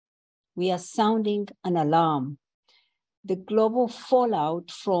we are sounding an alarm. The global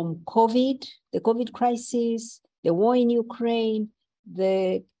fallout from COVID, the COVID crisis, the war in Ukraine,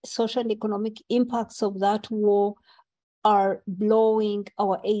 the social and economic impacts of that war are blowing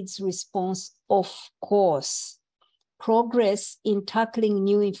our AIDS response off course. Progress in tackling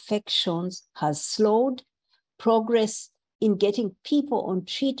new infections has slowed. Progress in getting people on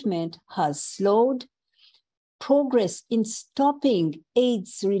treatment has slowed. Progress in stopping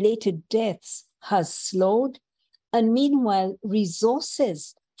AIDS-related deaths has slowed. And meanwhile,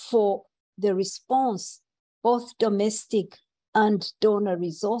 resources for the response, both domestic and donor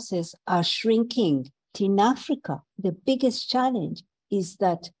resources, are shrinking. In Africa, the biggest challenge is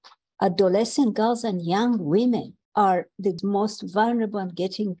that adolescent girls and young women are the most vulnerable in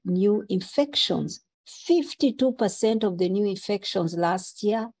getting new infections. 52% of the new infections last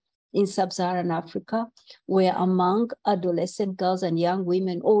year in sub-Saharan Africa were among adolescent girls and young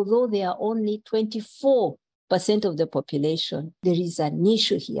women, although they are only 24% of the population. There is an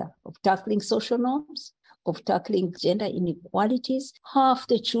issue here of tackling social norms, of tackling gender inequalities. Half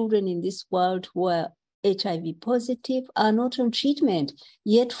the children in this world who are HIV positive are not on treatment,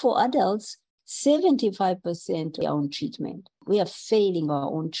 yet for adults, 75% are on treatment. We are failing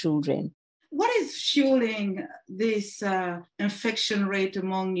our own children. What is fueling this infection rate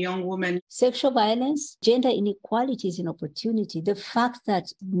among young women? Sexual violence, gender inequalities in opportunity, the fact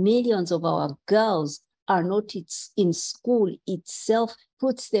that millions of our girls are not in school itself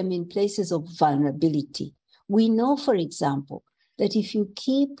puts them in places of vulnerability. We know, for example, that if you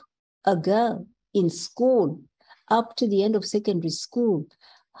keep a girl in school up to the end of secondary school,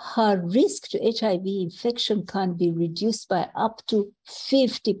 her risk to HIV infection can be reduced by up to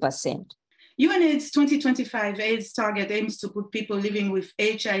 50%. UNAIDS 2025 AIDS target aims to put people living with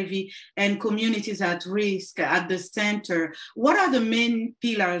HIV and communities at risk at the center. What are the main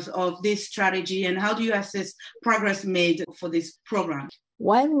pillars of this strategy, and how do you assess progress made for this program?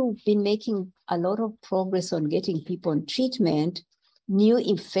 While we've been making a lot of progress on getting people on treatment, new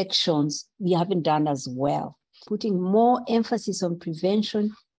infections we haven't done as well. Putting more emphasis on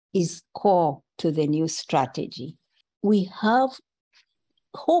prevention is core to the new strategy. We have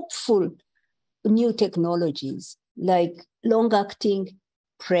hopeful new technologies like long-acting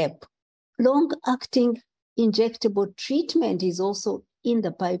PrEP. Long-acting injectable treatment is also in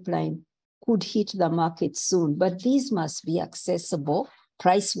the pipeline, could hit the market soon, but these must be accessible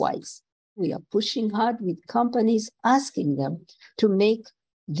price-wise. We are pushing hard with companies, asking them to make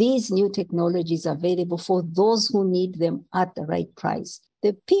these new technologies available for those who need them at the right price.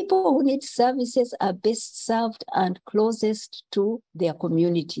 The people who need services are best served and closest to their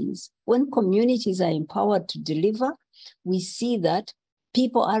communities. When communities are empowered to deliver, we see that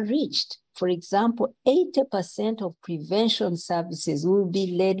people are reached. For example, 80% of prevention services will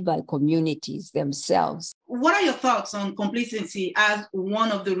be led by communities themselves. What are your thoughts on complacency as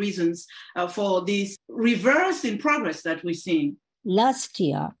one of the reasons for this reverse in progress that we're seeing? Last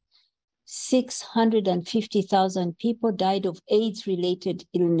year, 650,000 people died of AIDS-related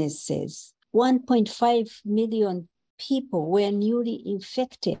illnesses. 1.5 million people were newly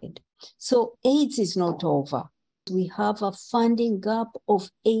infected. So AIDS is not over. We have a funding gap of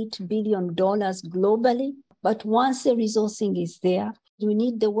 $8 billion globally, but once the resourcing is there, we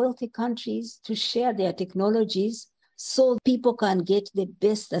need the wealthy countries to share their technologies so people can get the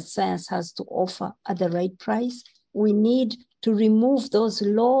best that science has to offer at the right price. We need to remove those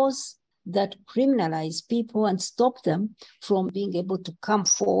laws that criminalize people and stop them from being able to come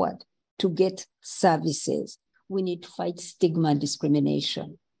forward to get services. We need to fight stigma and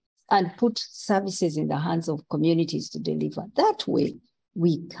discrimination and put services in the hands of communities to deliver. That way,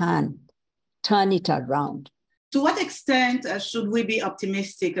 we can turn it around. To what extent should we be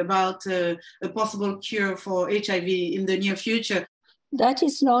optimistic about a possible cure for HIV in the near future? That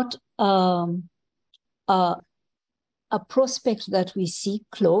is not a prospect that we see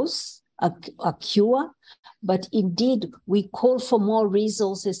close, a cure, but indeed we call for more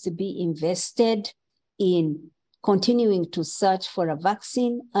resources to be invested in continuing to search for a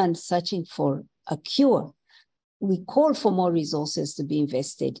vaccine and searching for a cure. We call for more resources to be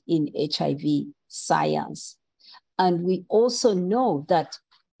invested in HIV science. And we also know that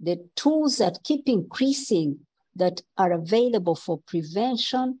the tools that keep increasing that are available for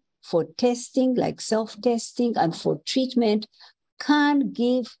prevention, for testing, like self-testing, and for treatment can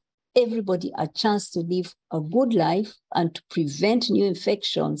give everybody a chance to live a good life and to prevent new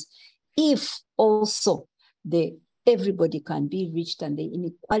infections if also everybody can be reached and the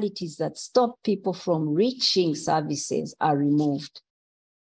inequalities that stop people from reaching services are removed.